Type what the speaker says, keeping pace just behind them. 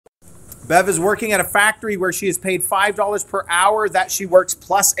Bev is working at a factory where she is paid $5 per hour that she works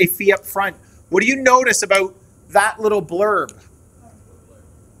plus a fee up front. What do you notice about that little blurb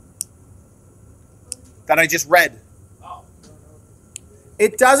that I just read?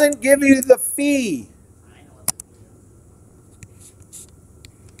 It doesn't give you the fee.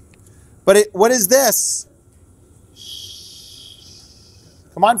 But what is this?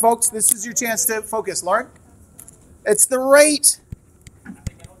 Come on, folks. This is your chance to focus. Lauren? It's the rate.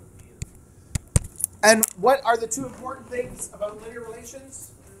 And what are the two important things about linear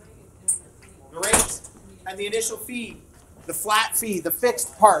relations? The rate and the initial fee. The flat fee, the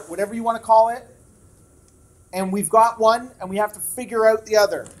fixed part, whatever you want to call it. And we've got one, and we have to figure out the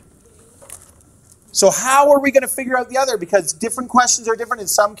other. So how are we going to figure out the other? Because different questions are different. In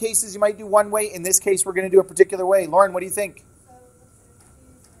some cases, you might do one way. In this case, we're going to do a particular way. Lauren, what do you think?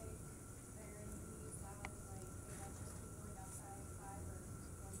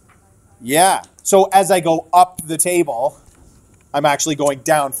 Yeah. So as I go up the table, I'm actually going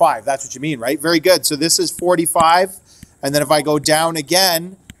down 5. That's what you mean, right? Very good. So this is 45. And then if I go down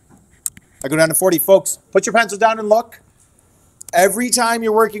again, I go down to 40. Folks, put your pencils down and look. Every time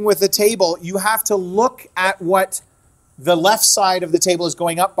you're working with a table, you have to look at what the left side of the table is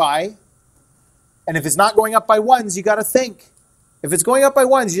going up by. And if it's not going up by ones, you got to think. If it's going up by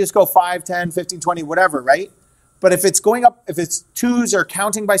ones, you just go 5, 10, 15, 20, whatever, right? But if it's going up, if it's twos or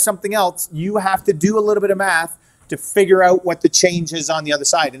counting by something else, you have to do a little bit of math to figure out what the change is on the other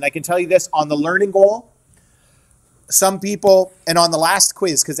side. And I can tell you this, on the learning goal, some people, and on the last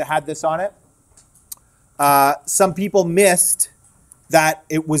quiz, because it had this on it, some people missed that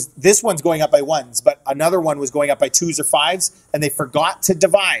it was, this one's going up by ones, but another one was going up by twos or fives, and they forgot to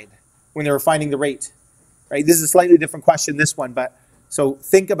divide when they were finding the rate, right? This is a slightly different question, this one, but so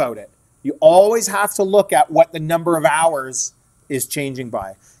think about it. You always have to look at what the number of hours is changing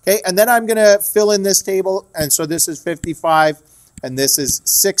by. Okay, and then I'm going to fill in this table, and so this is 55, and this is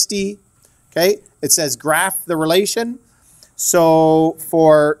 60. Okay, it says graph the relation. So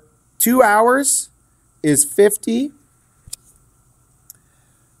for 2 hours is 50.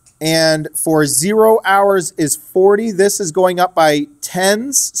 And for 0 hours is 40. This is going up by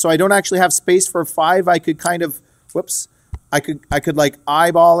tens. So I don't actually have space for 5. I could kind of, whoops, I could like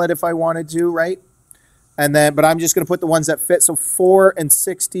eyeball it if I wanted to, right? And then, but I'm just going to put the ones that fit. So 4 and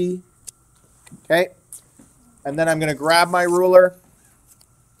 60. Okay. And then I'm going to grab my ruler.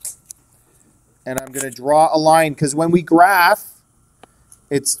 And I'm going to draw a line. Because when we graph,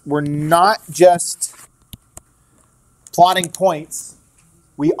 we're not just plotting points.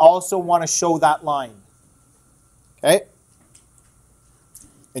 We also want to show that line. Okay?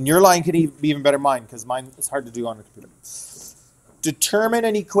 And your line can be even better mine, because mine is hard to do on the computer. Determine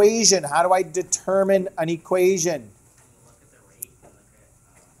an equation. How do I determine an equation?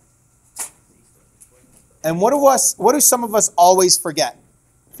 And what do some of us always forget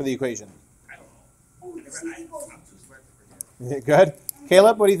for the equation? I don't know. I'm too smart to forget. Good.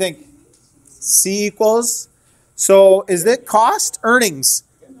 Caleb, what do you think? C equals. So is it cost? Earnings.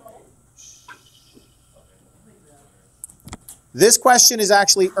 This question is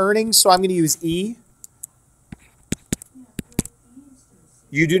actually earnings, so I'm going to use E.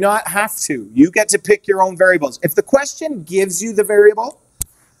 You do not have to. You get to pick your own variables. If the question gives you the variable,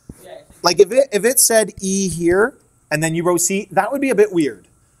 like if it said E here, and then you wrote C, that would be a bit weird.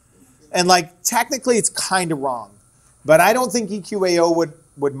 And like technically it's kind of wrong. But I don't think EQAO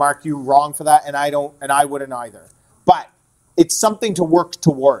would mark you wrong for that, and I wouldn't either. But it's something to work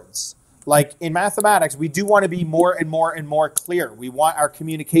towards. Like in mathematics, we do want to be more and more and more clear. We want our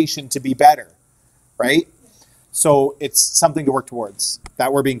communication to be better, right? So it's something to work towards,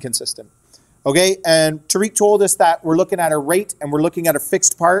 that we're being consistent. Okay, and Tariq told us that we're looking at a rate and we're looking at a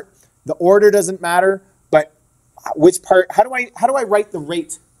fixed part. The order doesn't matter, but which part, how do I write the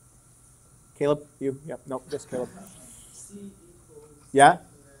rate? Caleb, you? Yeah, no, just Caleb. Yeah?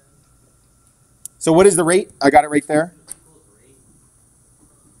 So what is the rate? I got it right there.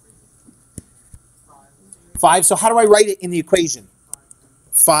 5. So how do I write it in the equation?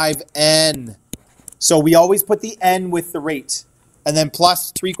 5n. So we always put the n with the rate. And then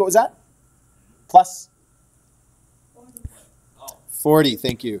plus 3, what was that? Plus 40,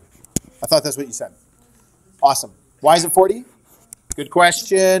 thank you. I thought that's what you said. Awesome. Why is it 40? Good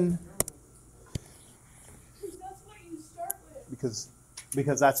question.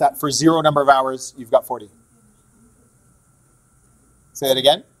 Because that's that. For 0 number of hours, you've got 40. Say it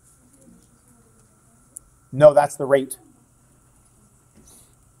again. No, that's the rate.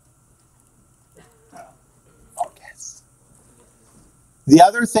 Oh, yes. The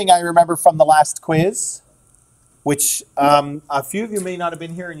other thing I remember from the last quiz which a few of you may not have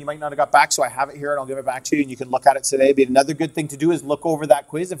been here and you might not have got back, so I have it here and I'll give it back to you and you can look at it today. But another good thing to do is look over that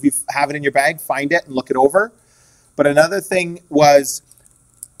quiz. If you have it in your bag, find it and look it over. But another thing was,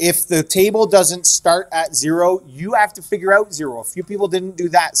 if the table doesn't start at 0, you have to figure out 0. A few people didn't do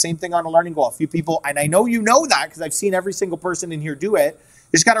that. Same thing on a learning goal. A few people, and I know you know that because I've seen every single person in here do it.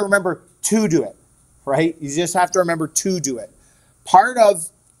 You just got to remember to do it, right? You just have to remember to do it. Part of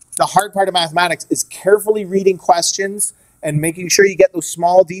the hard part of mathematics is carefully reading questions and making sure you get those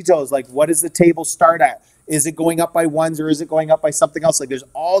small details, like what does the table start at? Is it going up by ones or is it going up by something else? Like there's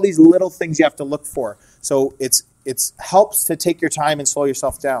all these little things you have to look for. So it helps to take your time and slow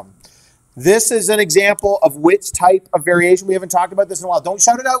yourself down. This is an example of which type of variation. We haven't talked about this in a while. Don't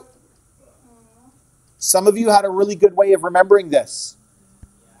shout it out. Some of you had a really good way of remembering this.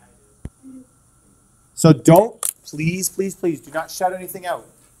 So please do not shout anything out.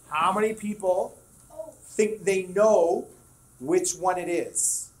 How many people think they know which one it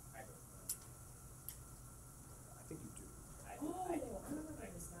is? I think you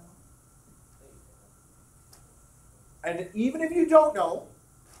do. And even if you don't know,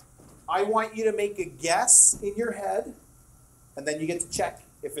 I want you to make a guess in your head, and then you get to check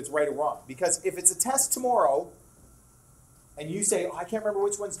if it's right or wrong. Because if it's a test tomorrow, and you say, I can't remember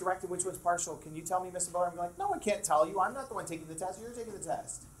which one's direct and which one's partial, can you tell me, Mr. Miller? I'm like, no, I can't tell you. I'm not the one taking the test. You're taking the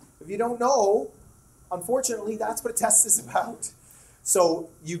test. If you don't know, unfortunately, that's what a test is about. So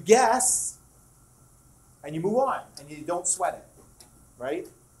you guess, and you move on, and you don't sweat it, right?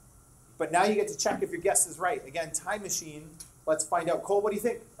 But now you get to check if your guess is right. Again, time machine, let's find out. Cole, what do you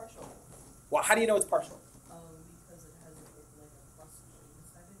think? Partial. Well, how do you know it's partial? Because it has like a plus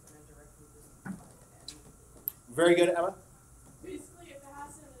inside it, and I directly just apply it. Very good, Emma. Basically, if it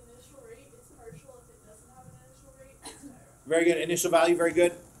has an initial rate, it's partial. If it doesn't have an initial rate, it's direct. Very good. Initial value, very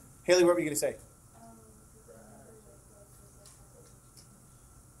good. Haley, what were you going to say?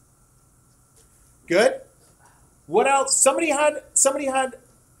 Good. What else? Somebody had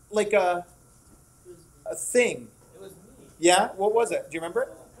like a thing. It was me. Yeah. What was it? Do you remember it?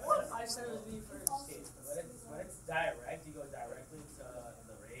 I said it was me first. When it's direct, you go directly to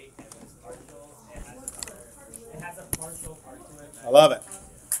the rate, and when it's partial, it has a partial part to it. I love it.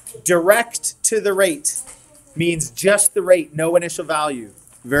 Direct to the rate means just the rate, no initial value.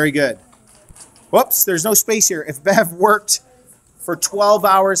 Very good. Whoops, there's no space here. If Bev worked for 12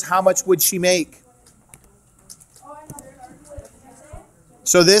 hours, how much would she make?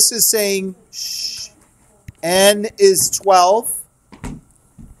 So this is saying N is 12.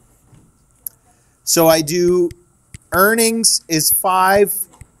 So I do earnings is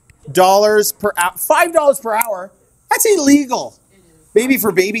 $5 per hour. $5 per hour? That's illegal. Maybe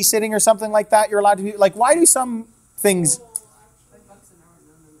for babysitting or something like that, you're allowed to be like, why do some things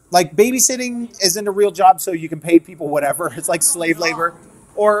like babysitting isn't a real job, so you can pay people whatever. It's like slave labor.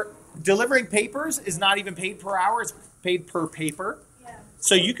 Or delivering papers is not even paid per hour, it's paid per paper.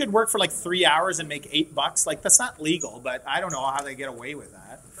 So you could work for like 3 hours and make $8. Like that's not legal, but I don't know how they get away with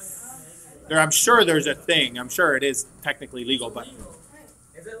that. I'm sure there's a thing. I'm sure it is technically legal, but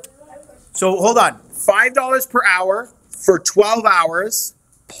so hold on. $5 per hour for 12 hours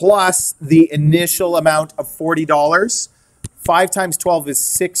plus the initial amount of $40. 5 times 12 is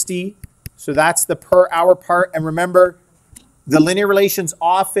 60. So that's the per hour part. And remember, the linear relations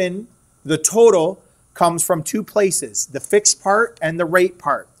often, the total comes from two places, the fixed part and the rate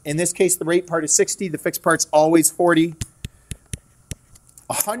part. In this case, the rate part is 60. The fixed part's always 40.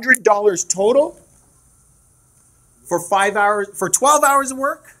 $100 total for 5 hours, for 12 hours of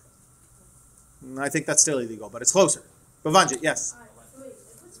work. I think that's still illegal, but it's closer. Bavanjit, yes. Wait, if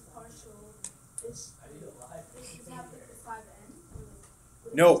it's partial, does it have the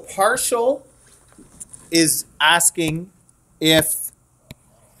 5N? No, partial is asking if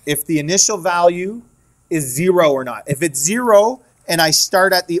the initial value is 0 or not. If it's 0 and I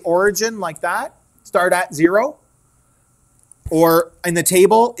start at the origin like that, start at 0, or in the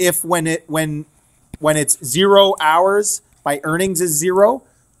table, if when it's 0 hours, my earnings is 0,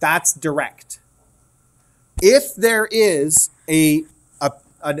 that's direct. If there is an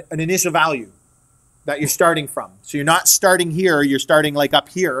initial value that you're starting from, so you're not starting here, you're starting like up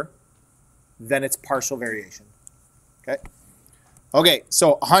here, then it's partial variation. Okay,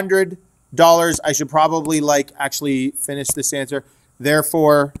 so $100, I should probably actually finish this answer.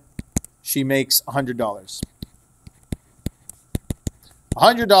 Therefore, she makes $100.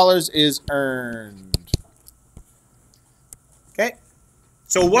 $100 is earned. Okay,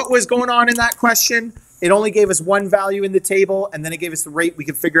 so what was going on in that question? It only gave us one value in the table, and then it gave us the rate. We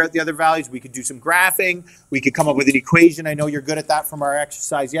could figure out the other values. We could do some graphing. We could come up with an equation. I know you're good at that from our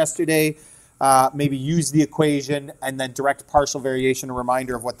exercise yesterday. maybe use the equation, and then direct partial variation, a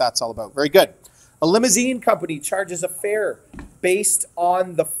reminder of what that's all about. Very good. A limousine company charges a fare based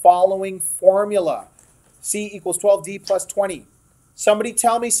on the following formula. C equals 12D plus 20. Somebody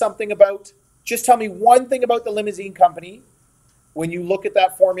tell me something about, just tell me one thing about the limousine company when you look at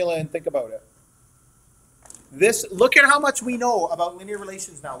that formula and think about it. Look at how much we know about linear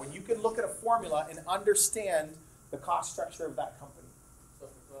relations now. When you can look at a formula and understand the cost structure of that company. So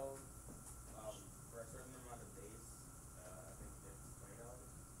for a certain amount of days, I think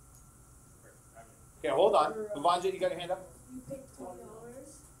it's $20. Okay, hold on. Lavanja, you got your hand up? You paid $20 like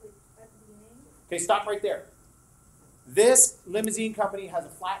at the beginning. Okay, stop right there. This limousine company has a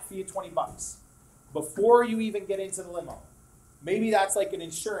flat fee of $20 before you even get into the limo. Maybe that's like an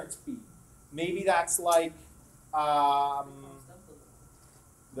insurance fee. Maybe that's like the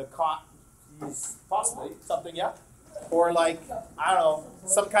cost, possibly something, yeah, or like I don't know,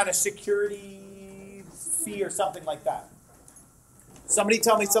 some kind of security fee or something like that. Somebody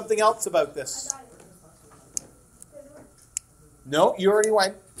tell me something else about this. No, you already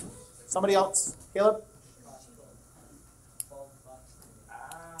went. Somebody else, Caleb.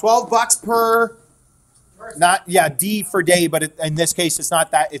 $12 per. Not, yeah, D for day, but in this case, it's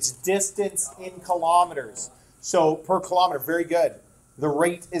not that. It's distance in kilometers. So per kilometer, very good. The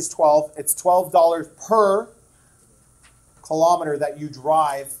rate is 12. It's $12 per kilometer that you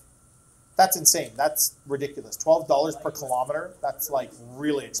drive. That's insane. That's ridiculous. $12 per kilometer. That's like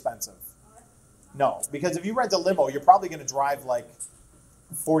really expensive. No, because if you rent a limo, you're probably going to drive like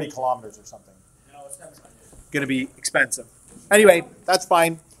 40 kilometers or something. No, it's $700. Going to be expensive. Anyway, that's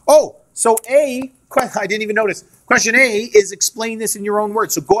fine. Oh, so I didn't even notice. Question A is explain this in your own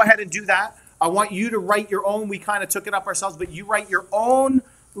words. So go ahead and do that. I want you to write your own. We kind of took it up ourselves, but you write your own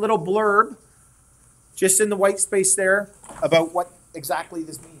little blurb just in the white space there about what exactly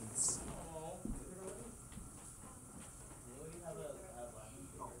this means.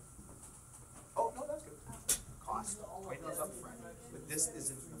 Oh, no, that's good. Cost. $20 up front. But this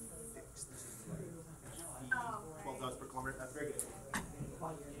isn't fixed. This is like $12 per kilometer. That's very good.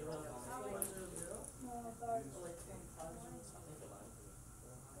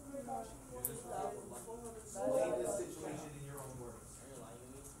 Explain this situation in your own words.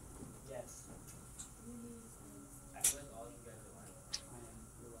 Yes. I feel like all you guys are lying.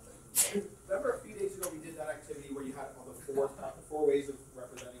 Remember a few days ago we did that activity where you had all the four ways of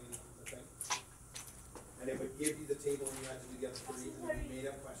representing the thing? And it would give you the table and you had to do the other three and then you made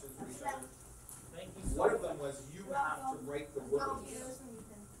up questions for each other. Thank you so One much. of them was you have to write the words.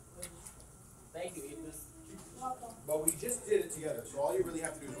 Thank you, Ethan. But we just did it together, so all you really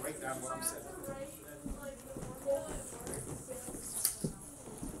have to do is write down what we said.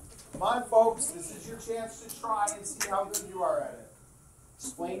 Come on, folks, this is your chance to try and see how good you are at it.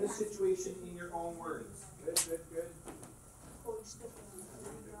 Explain the situation in your own words. Good, good, good.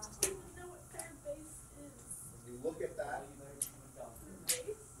 You look at that.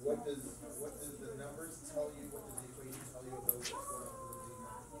 What does the numbers tell you? What does the equation tell you about what's going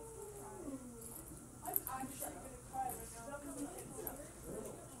on with the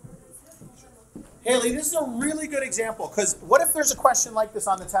Haley, this is a really good example because what if there's a question like this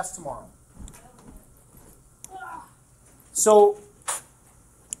on the test tomorrow? So,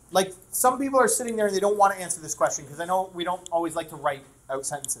 like, some people are sitting there and they don't want to answer this question because I know we don't always like to write out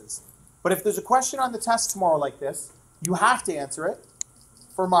sentences. But if there's a question on the test tomorrow like this, you have to answer it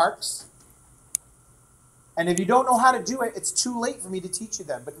for marks. And if you don't know how to do it, it's too late for me to teach you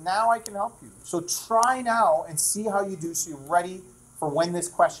then. But now I can help you. So try now and see how you do so you're ready for when this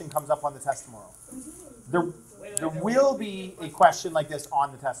question comes up on the test tomorrow. There will be a question like this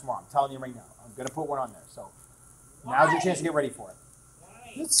on the test tomorrow. I'm telling you right now. I'm going to put one on there. So now's your chance to get ready for it.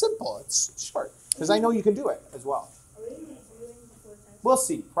 It's simple. It's short. Because I know you can do it as well. We'll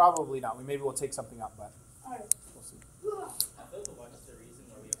see. Probably not. Maybe we'll take something up, but we'll see. I feel like the one is the reason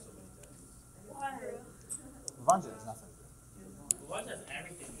why we have so many tests. Vanja has nothing. The one has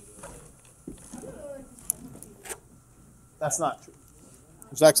everything to do with it. That's not true.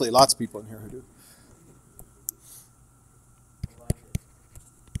 There's actually lots of people in here who do.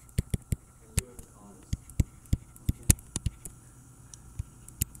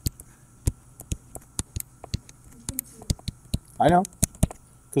 I know.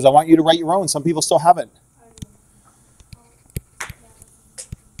 Because I want you to write your own. Some people still haven't.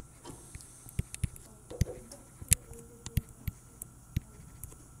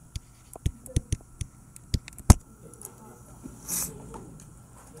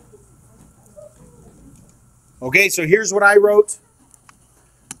 Okay, so here's what I wrote.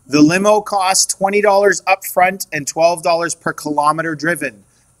 The limo costs $20 up front and $12 per kilometer driven.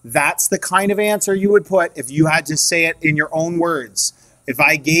 That's the kind of answer you would put if you had to say it in your own words. If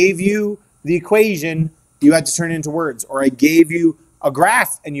I gave you the equation, you had to turn it into words, or I gave you a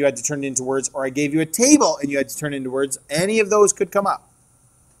graph and you had to turn it into words, or I gave you a table and you had to turn it into words, any of those could come up.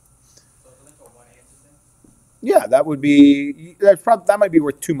 Yeah, that would be, that might be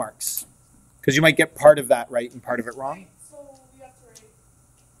worth 2 marks. Because you might get part of that right and part of it wrong. So we have to write.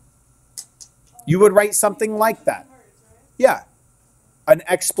 You would write something like that. Words, right? Yeah. An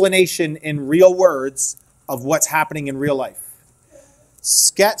explanation in real words of what's happening in real life.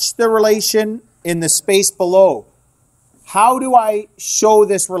 Sketch the relation in the space below. How do I show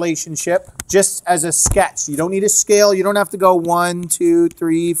this relationship just as a sketch? You don't need a scale. You don't have to go 1, 2,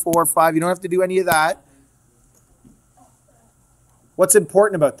 3, 4, 5. You don't have to do any of that. What's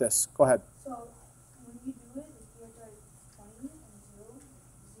important about this? Go ahead. So when you do it, you have to write 20 and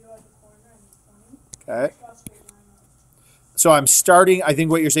 0 at the corner and 20. Okay. Draw a straight line up. So I'm starting, I think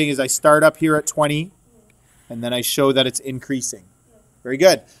what you're saying is I start up here at 20, and then I show that it's increasing. Very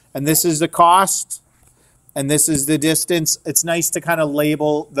good. And this is the cost, and this is the distance. It's nice to kind of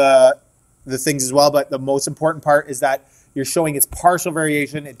label the things as well, but the most important part is that you're showing its partial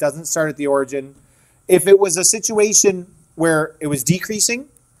variation. It doesn't start at the origin. If it was a situation where it was decreasing,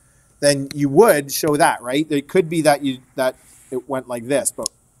 then you would show that, right? It could be that it went like this, but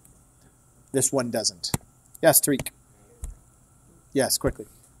this one doesn't. Yes, Tariq. Yes, quickly.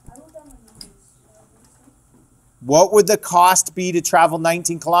 I wrote down the numbers. What would the cost be to travel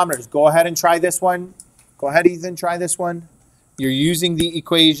 19 kilometers? Go ahead and try this one. Go ahead, Ethan, try this one. You're using the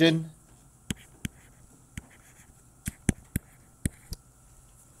equation.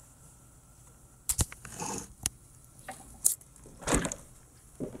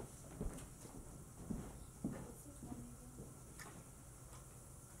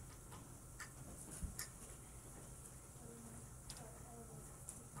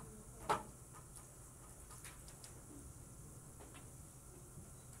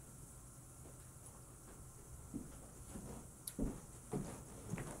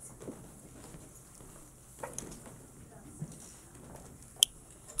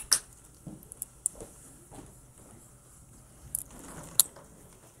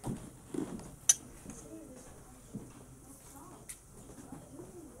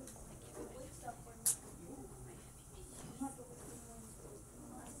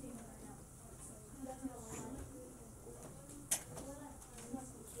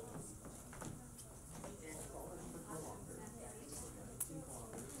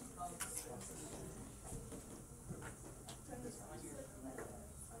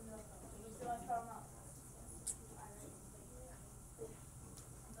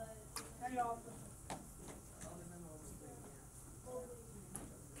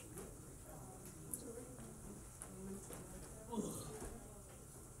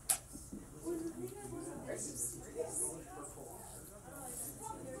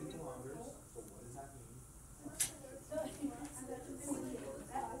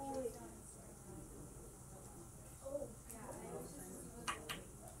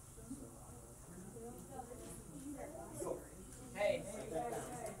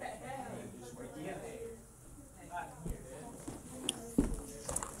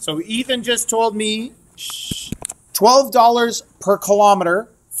 So Ethan just told me $12 per kilometer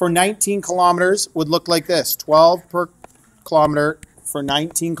for 19 kilometers would look like this. 12 per kilometer for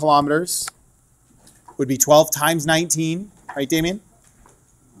 19 kilometers would be 12 times 19, right, Damien?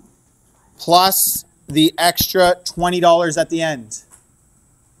 Plus the extra $20 at the end.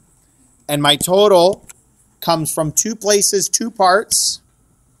 And my total comes from 2 places, 2 parts.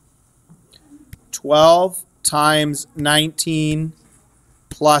 12 times 19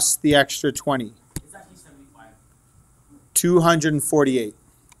 plus the extra 20. It's actually 75. 248.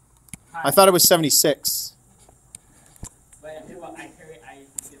 I thought it was 76. But I feel like I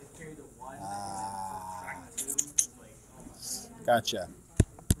carry the one. Subtract 2. It's like, oh my. Gotcha.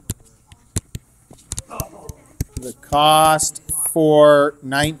 The cost for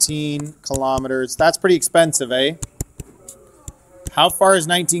 19 kilometers. That's pretty expensive, eh? How far is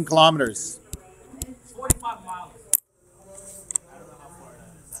 19 kilometers? It's 45 miles. I don't know how far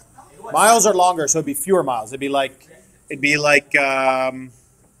that is. Miles are longer, so it'd be fewer miles. It'd be like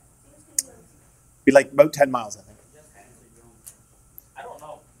about 10 miles, I think. I don't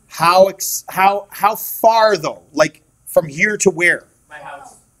know. How far though? Like from here to where? My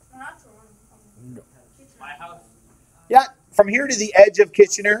house. Not Toronto. No. My house. Yeah, from here to the edge of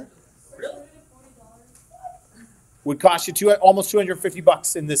Kitchener Really? would cost you almost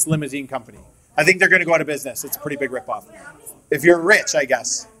 $250 in this limousine company. I think they're going to go out of business. It's a pretty big ripoff. If you're rich, I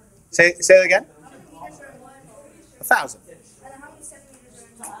guess. Say that again. 1,000. And how many centimeters are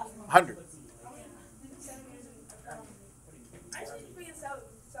in 100. I actually figured this out.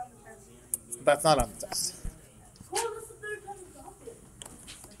 It's on the test. That's not on the test. Cool, that's the third time you dropped it.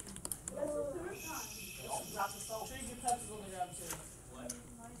 That's the third time. Don't drop the phone. Change your pencils on the ground, too. What?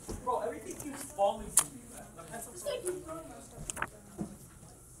 Bro, everything keeps falling from you, man. My pencil's Just like you throwing my stuff.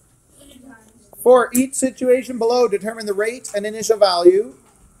 3 times. For each situation below, determine the rate and initial value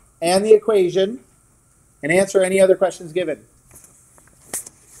and the equation and answer any other questions given.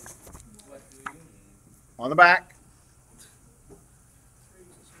 What do you mean? On the back.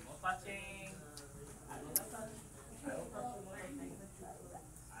 No touching. I don't touch anything.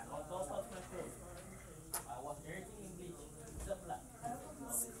 I don't touch my food. I wash everything in bleach. Except black.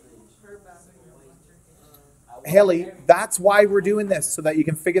 Haley, that's why we're doing this, so that you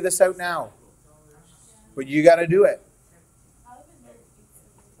can figure this out now. But you got to do it.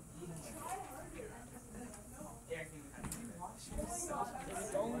 It's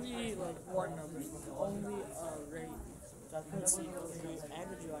only like one number. The only rate that I put C equals 8 and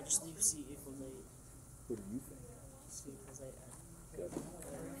the do I just leave C equals 8. What do you think? C equals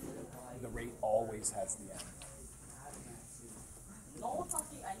 8. The rate always has the end.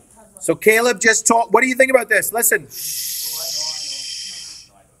 So Caleb just told. What do you think about this? Listen,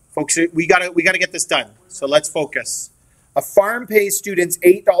 folks, we gotta get this done. So let's focus. A farm pays students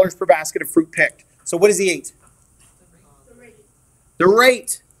 $8 per basket of fruit picked. So what is the 8? The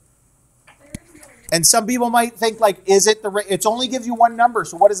rate. And some people might think, like, is it the rate? It only gives you one number.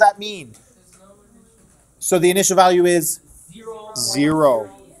 So what does that mean? So the initial value is 0. 0.76.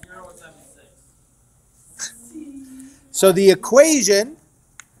 So the equation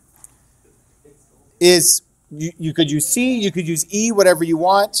is, you could use C, you could use E, whatever you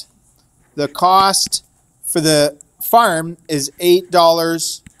want. The cost for the farm is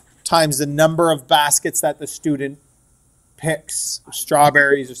 $8 times the number of baskets that the student picks,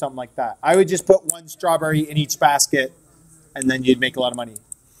 strawberries or something like that. I would just put one strawberry in each basket and then you'd make a lot of money.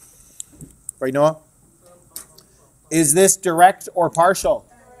 Right, Noah? Is this direct or partial?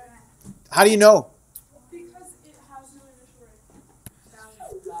 How do you know? Because it has no initial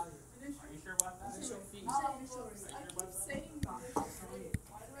rate. Are you sure about that? Initial rate. I keep saying that.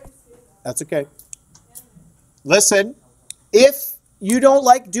 Why do I say that? That's okay. Listen, if you don't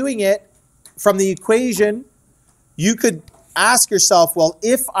like doing it from the equation, you could ask yourself, well,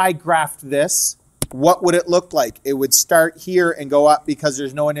 if I graphed this, what would it look like? It would start here and go up because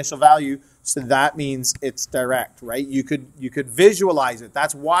there's no initial value. So that means it's direct, right? You could visualize it.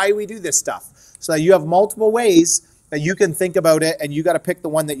 That's why we do this stuff. So that you have multiple ways that you can think about it, and you got to pick the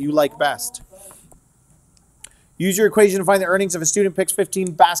one that you like best. Use your equation to find the earnings if a student picks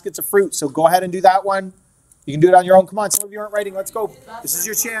 15 baskets of fruit. So go ahead and do that one. You can do it on your own. Come on, some of you aren't writing. Let's go. This is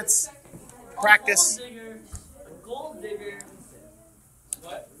your chance. Practice. A gold digger.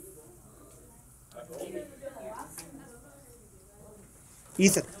 What?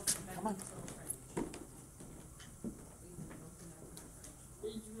 Ethan, come on.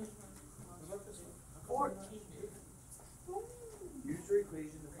 Use your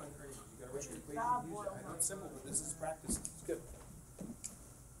equation to find earnings. You got to write your equation and use it. I know it's simple, but this is practice. It's good.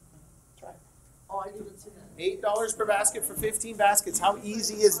 Try. Oh, I give it to them. $8 per basket for 15 baskets. How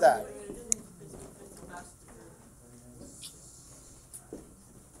easy is that?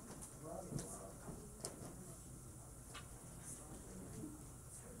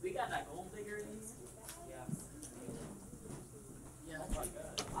 We got that gold digger in here? Yeah. Yeah. Oh my god.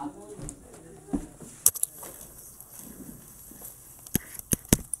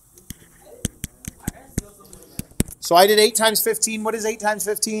 So I did 8 times 15. What is 8 times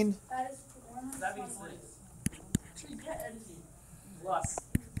 15? That is 121. 76. Plus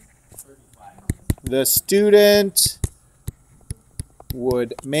 35. The student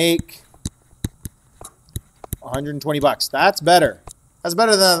would make $120. That's better. That's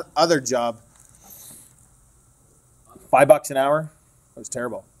better than the other job. $5 an hour? That was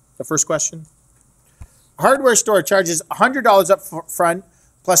terrible. The first question. A hardware store charges $100 up front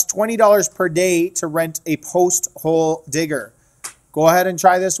plus $20 per day to rent a post hole digger. Go ahead and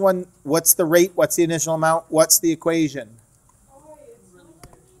try this one. What's the rate? What's the initial amount? What's the equation?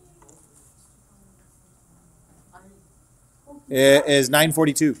 It is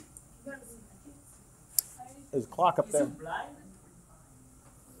 9:42. There's a clock up there. Blind?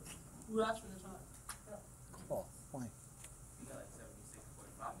 Who asked for the time? Oh, why? You got like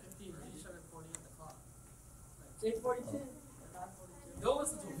 76.5. 15. You started 40 at the clock. 8:42. Don't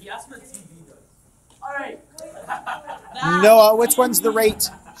listen to him. He asked for the TV though. Alright. Noah, which one's the rate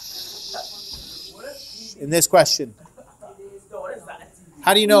in this question? No, what is that?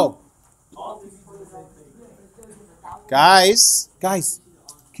 How do you know? All these people the same thing. Guys,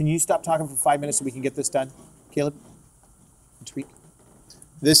 Can you stop talking for 5 minutes so we can get this done? Caleb? Tweak.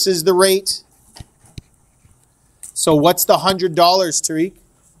 This is the rate. So what's the $100, Tariq? It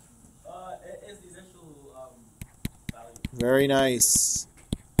is the initial value. Very nice.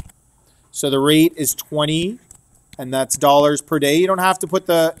 So the rate is 20, and that's dollars per day. You don't have to put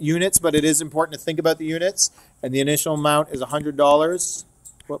the units, but it is important to think about the units. And the initial amount is $100.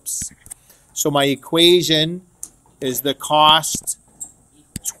 Whoops. So my equation is the cost,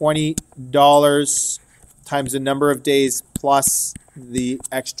 $20 times the number of days plus the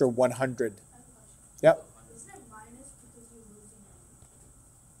extra 100. Yep. Isn't it minus because you're losing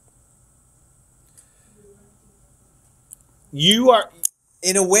it? You are,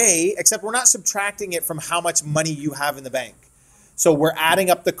 in a way, except we're not subtracting it from how much money you have in the bank. So we're adding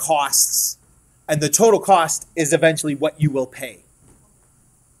up the costs, and the total cost is eventually what you will pay.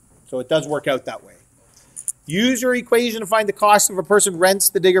 So it does work out that way. Use your equation to find the cost if a person rents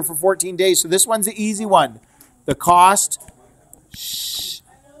the digger for 14 days. So this one's the easy one. The cost is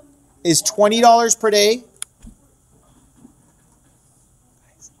 $20 per day.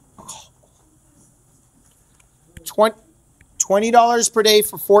 $20 per day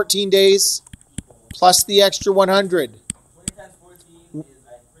for 14 days plus the extra 100. 20 times 14 is, I'm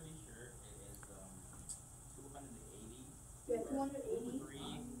pretty sure it is 280. Yeah,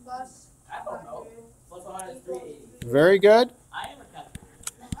 280 plus. I don't know. Plus 100 is 380. Very good. I am a calculator.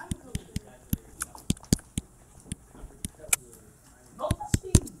 No, that's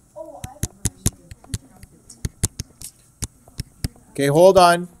me. Oh, I have a question. Okay, hold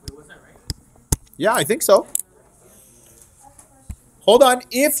on. Wait, was that right? Yeah, I think so. Hold on.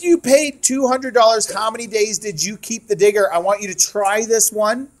 If you paid $200, how many days did you keep the digger? I want you to try this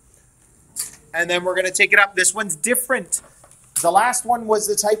one. And then we're going to take it up. This one's different. The last one was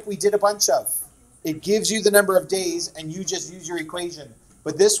the type we did a bunch of. It gives you the number of days, and you just use your equation.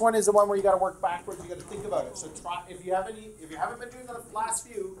 But this one is the one where you got to work backwards. You got to think about it. So try. If you haven't been doing the last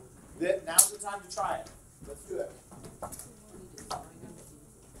few, now's the time to try it. Let's do it.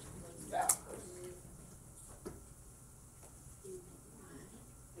 Yeah.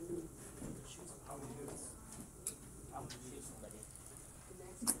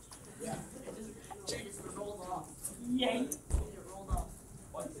 Yank. It rolled off.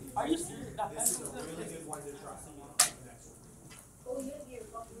 Are you serious? This is a really good one to try. Next one. Oh, you have your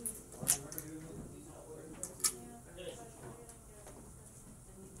fucking.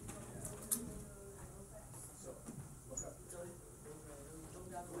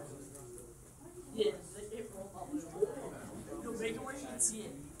 Yeah, it rolled off. No, make it where you can see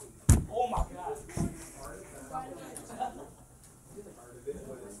it. Oh my god.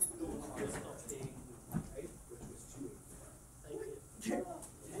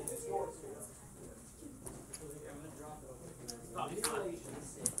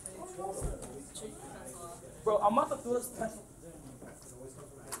 Bro, I'm about to throw this pencil.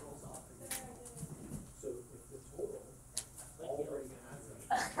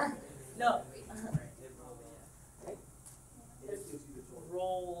 No.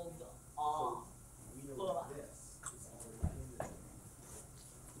 Rolled off.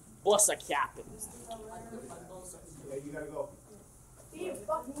 What's a captain? Yeah, you gotta go. You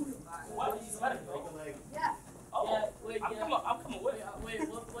fucking. What? You gotta go. Yeah. Oh, Yeah, wait, I'm yeah. coming with. Wait,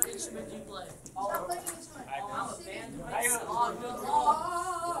 what instrument do you play? Stop playing this one. I'm a band. I am. Oh,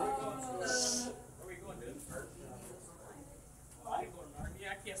 Where are we going, dude? I ain't going to Narnia.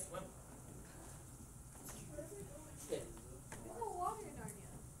 I can't swim. There's no water in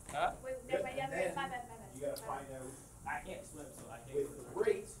Narnia. Huh? Wait, my bad. You gotta find out I can't swim, so I can't. with the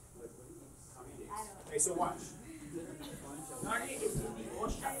rate how many days. Okay, so watch. Narnia is in the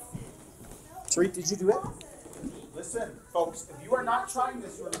ocean. Tariq, did you do it? Listen, folks, if you are not trying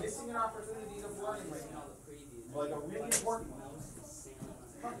this, you are missing an opportunity of learning right now. Like a really important one.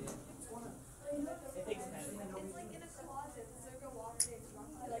 It takes 10 It's like in a closet. Is there no water there? It's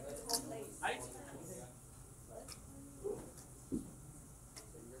not like this whole place. I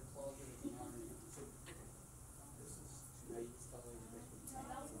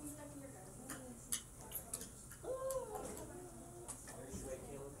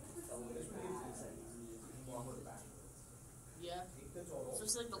Yeah. So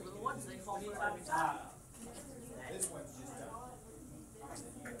it's like the little ones, they fall from time to time. This one's just done.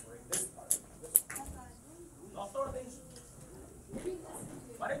 This part. no sort of things.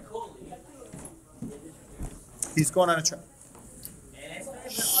 Why did Cole leave? He's going on a trip. And his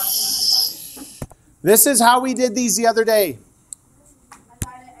favorite Russian. This is how we did these the other day.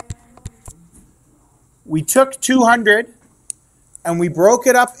 We took 200 and we broke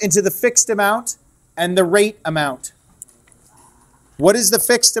it up into the fixed amount and the rate amount. What is the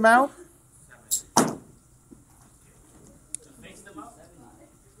fixed amount? Fixed amount?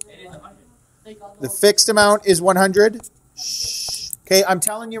 It is 100. The fixed amount is 100. Shh. Okay, I'm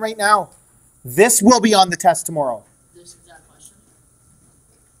telling you right now, this will be on the test tomorrow. This exact question.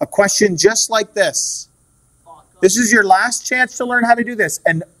 A question just like this. This is your last chance to learn how to do this.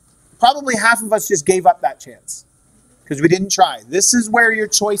 And probably half of us just gave up that chance because we didn't try. This is where your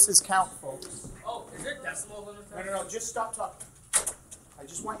choices count, folks. Oh, is there decimal limit? No, just stop talking. I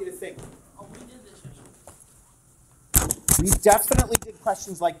just want you to think. Oh, we did this yesterday. We definitely did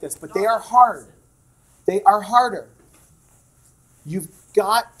questions like this, but they are hard. They are harder. You've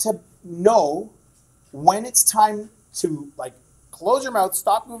got to know when it's time to like close your mouth,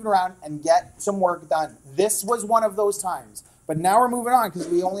 stop moving around, and get some work done. This was one of those times. But now we're moving on because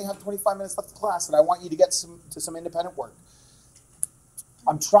we only have 25 minutes left of class, and I want you to get to some independent work.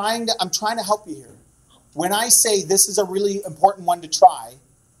 I'm trying to help you here. When I say this is a really important one to try,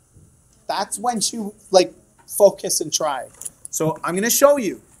 that's when you like focus and try. So I'm going to show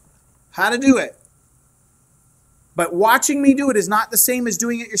you how to do it. But watching me do it is not the same as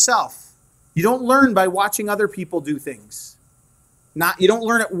doing it yourself. You don't learn by watching other people do things. You don't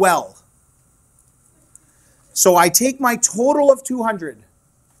learn it well. So I take my total of 200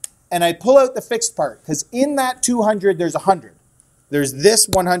 and I pull out the fixed part because in that 200 there's 100. There's this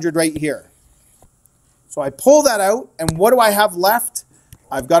 100 right here. So I pull that out, and what do I have left?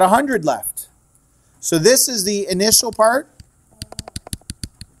 I've got 100 left. So this is the initial part.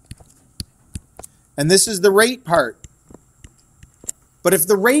 And this is the rate part. But if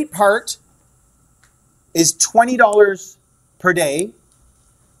the rate part is $20 per day,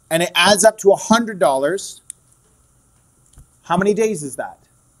 and it adds up to $100, how many days is that?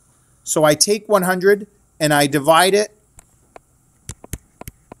 So I take 100 and I divide it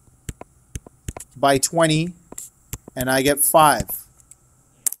by 20, and I get 5.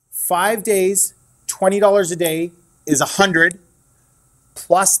 5 days, $20 a day is 100,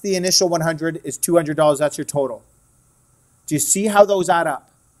 plus the initial 100 is $200. That's your total. Do you see how those add up?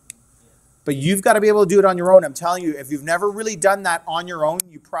 But you've got to be able to do it on your own. I'm telling you, if you've never really done that on your own,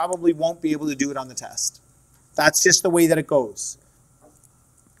 you probably won't be able to do it on the test. That's just the way that it goes.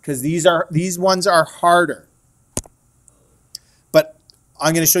 Because these ones are harder. But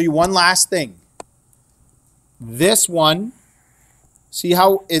I'm going to show you one last thing. This one, see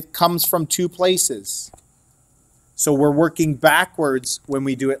how it comes from two places. So we're working backwards when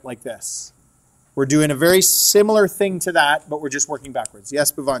we do it like this. We're doing a very similar thing to that, but we're just working backwards.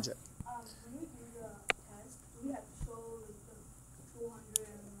 Yes, Bhuvanjit? When we do the test, do we have to show like the 200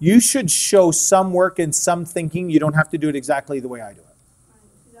 and... You should show some work and some thinking. You don't have to do it exactly the way I do it.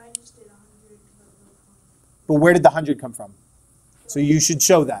 Because I just did 100, But where did the 100 come from? So you should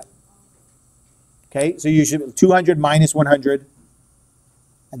show that. Okay, so you should 200 minus 100,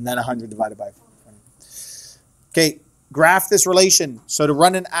 and then 100 divided by 20. Okay, graph this relation. So to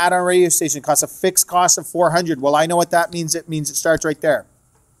run an ad on a radio station costs a fixed cost of 400. Well, I know what that means. It means it starts right there.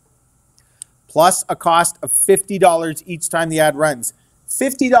 Plus a cost of $50 each time the ad runs.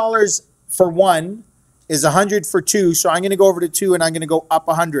 $50 for one is 100 for two, so I'm going to go over to 2 and I'm going to go up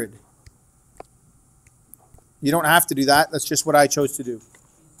 100. You don't have to do that. That's just what I chose to do.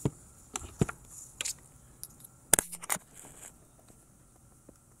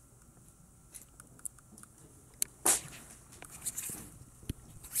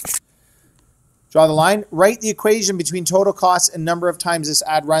 Draw the line. Write the equation between total costs and number of times this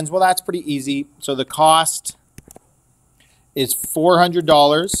ad runs. Well, that's pretty easy. So the cost is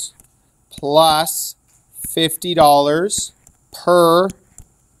 $400 plus $50 per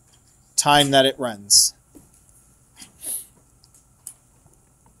time that it runs.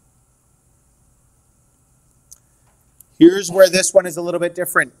 Here's where this one is a little bit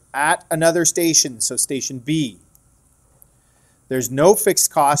different. At another station, so station B. There's no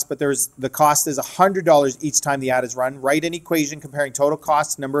fixed cost, but the cost is $100 each time the ad is run. Write an equation comparing total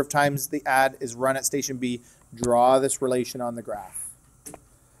cost, number of times the ad is run at station B. Draw this relation on the graph.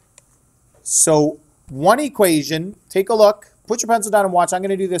 So one equation, take a look, put your pencil down and watch. I'm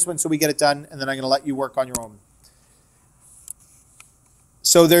going to do this one so we get it done, and then I'm going to let you work on your own.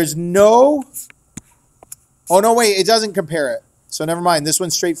 So there's no, oh no, wait, it doesn't compare it. So never mind, this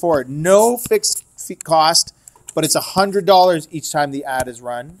one's straightforward. No fixed cost, but it's $100 each time the ad is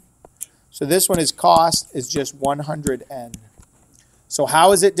run. So this one is cost is just 100N. So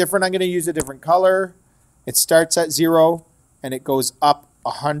how is it different? I'm going to use a different color. It starts at 0 and it goes up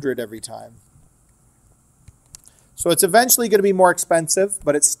 100 every time. So it's eventually going to be more expensive,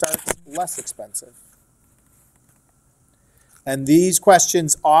 but it starts less expensive. And these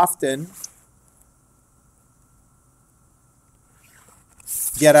questions often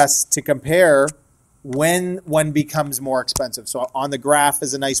get us to compare when one becomes more expensive. So on the graph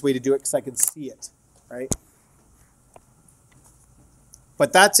is a nice way to do it because I can see it, right?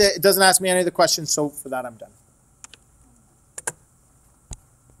 But that's it. It doesn't ask me any of the questions, so for that I'm done.